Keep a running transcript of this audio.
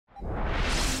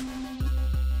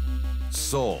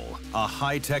Seoul, a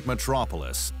high-tech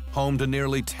metropolis, home to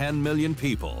nearly 10 million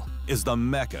people, is the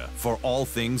mecca for all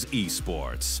things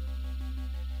esports.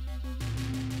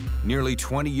 Nearly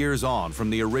 20 years on from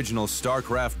the original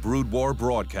StarCraft Brood War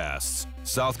broadcasts,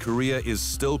 South Korea is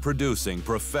still producing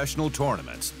professional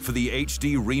tournaments for the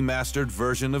HD remastered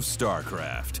version of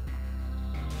StarCraft.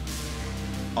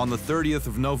 On the 30th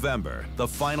of November, the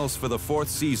finals for the 4th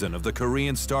season of the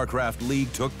Korean StarCraft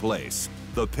League took place,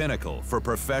 the pinnacle for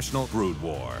professional Brood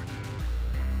War.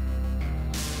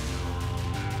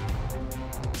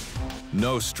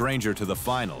 No stranger to the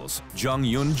finals, Jung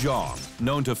Yoon-jong,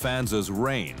 known to fans as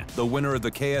Rain, the winner of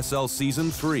the KSL Season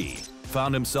 3,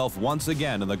 found himself once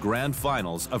again in the grand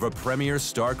finals of a premier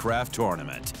StarCraft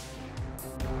tournament.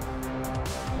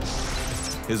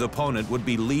 His opponent would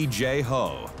be Lee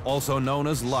Jae-ho, also known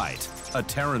as Light, a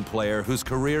Terran player whose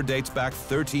career dates back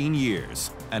 13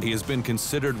 years, and he has been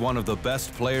considered one of the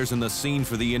best players in the scene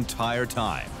for the entire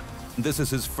time. This is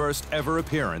his first ever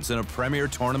appearance in a premier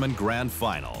tournament grand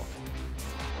final.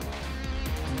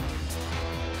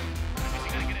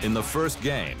 In the first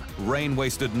game, Rain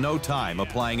wasted no time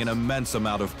applying an immense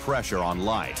amount of pressure on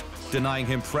Light, denying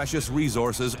him precious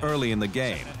resources early in the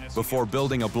game, before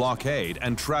building a blockade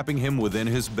and trapping him within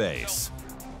his base.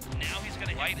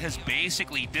 Light has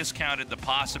basically discounted the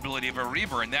possibility of a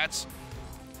Reaver, and that's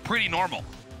pretty normal.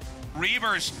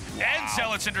 Reavers and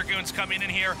Zealots and Dragoons coming in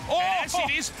here, and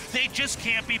SCVs, they just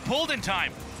can't be pulled in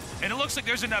time. And it looks like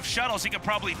there's enough shuttles he could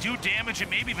probably do damage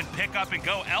and maybe even pick up and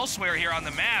go elsewhere here on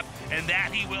the map, and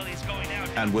that he will, he's going out.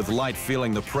 And with Light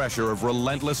feeling the pressure of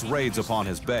relentless raids upon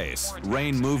his base,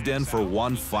 Rain moved in for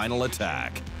one final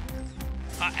attack.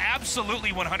 Absolutely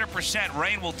 100%,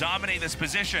 Rain will dominate this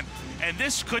position, and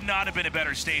this could not have been a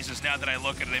better stasis now that I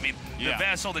look at it. I mean, the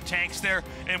vessel, the tanks there,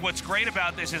 and what's great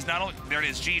about this is not only, there it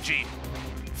is, GG.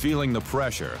 Feeling the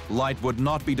pressure, Light would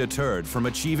not be deterred from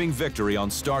achieving victory on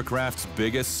StarCraft's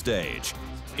biggest stage.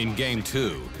 In Game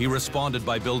 2, he responded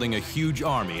by building a huge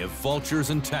army of vultures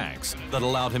and tanks that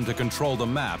allowed him to control the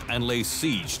map and lay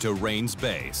siege to Rain's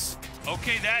base.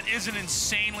 Okay, that is an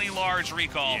insanely large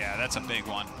recall. Yeah, that's a big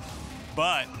one.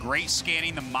 But great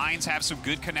scanning, the mines have some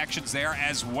good connections there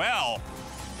as well.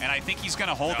 And I think he's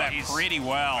gonna hold that pretty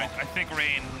well. I think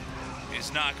Rain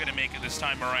is not gonna make it this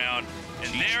time around.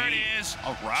 And there it is,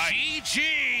 all right.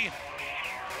 GG!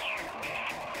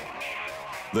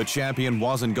 The champion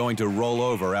wasn't going to roll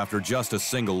over after just a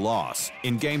single loss.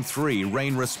 In Game 3,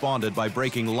 Rain responded by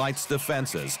breaking Light's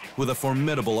defenses with a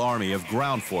formidable army of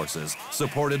ground forces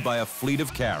supported by a fleet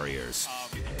of carriers.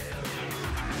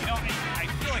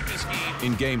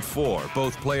 In Game 4,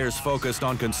 both players focused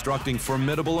on constructing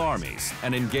formidable armies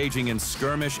and engaging in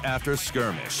skirmish after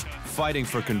skirmish, fighting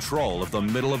for control of the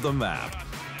middle of the map.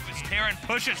 As Terran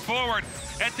pushes forward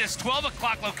at this 12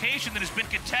 o'clock location that has been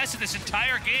contested this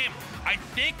entire game, I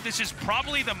think this is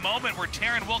probably the moment where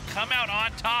Terran will come out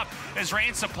on top as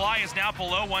Rain's supply is now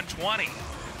below 120.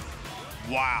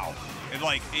 Wow.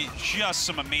 Just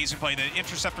some amazing play. The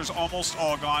interceptor's almost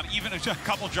all gone. Even a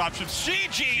couple dropships.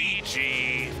 GG!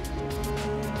 GG!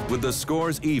 With the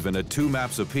scores even at 2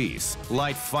 maps apiece,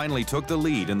 Light finally took the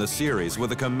lead in the series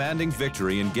with a commanding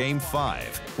victory in Game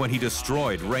 5 when he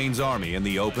destroyed Rain's army in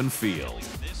the open field.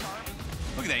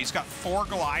 Look at that, he's got 4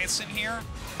 Goliaths in here.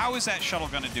 How is that shuttle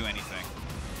going to do anything?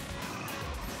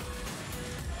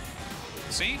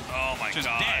 See? Oh my Just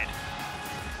God. dead.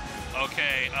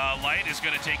 Okay, Light is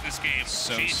going to take this game.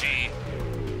 So GG.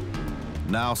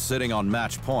 Now sitting on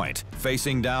match point,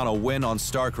 facing down a win on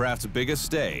StarCraft's biggest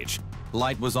stage,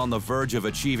 Light was on the verge of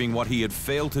achieving what he had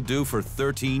failed to do for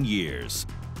 13 years.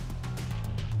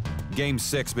 Game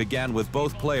 6 began with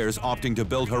both players opting to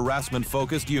build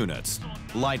harassment-focused units,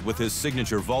 Light with his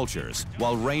signature vultures,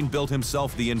 while Rain built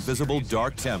himself the invisible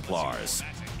Dark Templars.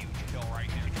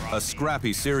 A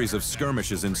scrappy series of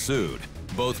skirmishes ensued,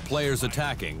 both players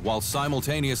attacking while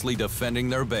simultaneously defending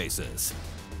their bases.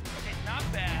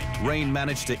 Rain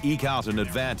managed to eke out an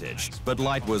advantage, but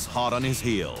Light was hot on his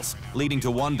heels, leading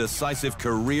to one decisive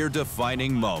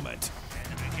career-defining moment.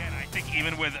 Again, I think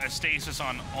even with a stasis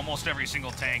on almost every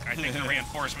single tank, I think the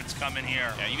reinforcements come in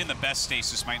here. Yeah, even the best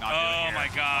stasis might not do it here. Oh my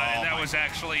God, and that was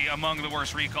actually among the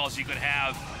worst recalls you could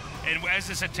have. And as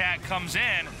this attack comes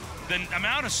in, the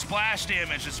amount of splash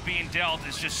damage that's being dealt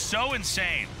is just so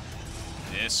insane.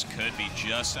 This could be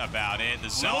just about it. The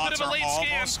Zealots are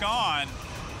almost gone.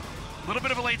 A little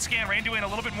bit of a late scan, Rain doing a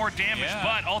little bit more damage,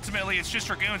 but ultimately it's just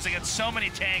Dragoons. They got so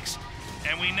many tanks,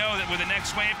 and we know that with the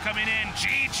next wave coming in,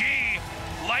 GG,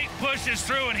 Light pushes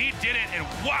through, and he did it, and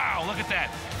wow, look at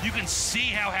that. You can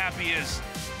see how happy he is.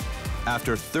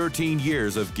 After 13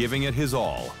 years of giving it his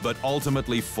all, but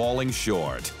ultimately falling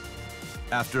short,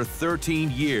 After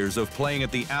 13 years of playing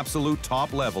at the absolute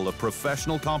top level of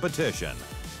professional competition,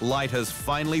 Light has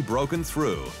finally broken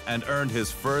through and earned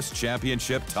his first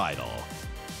championship title.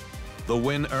 The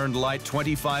win earned Light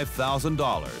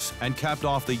 $25,000 and capped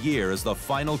off the year as the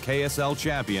final KSL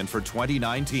champion for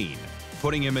 2019,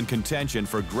 putting him in contention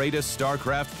for greatest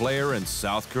StarCraft player in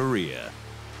South Korea.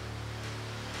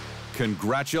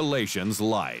 Congratulations,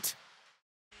 Light.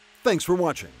 Thanks for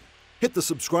watching. Hit the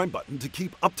subscribe button to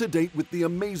keep up to date with the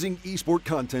amazing eSport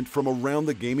content from around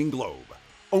the gaming globe.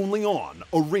 Only on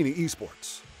Arena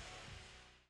Esports.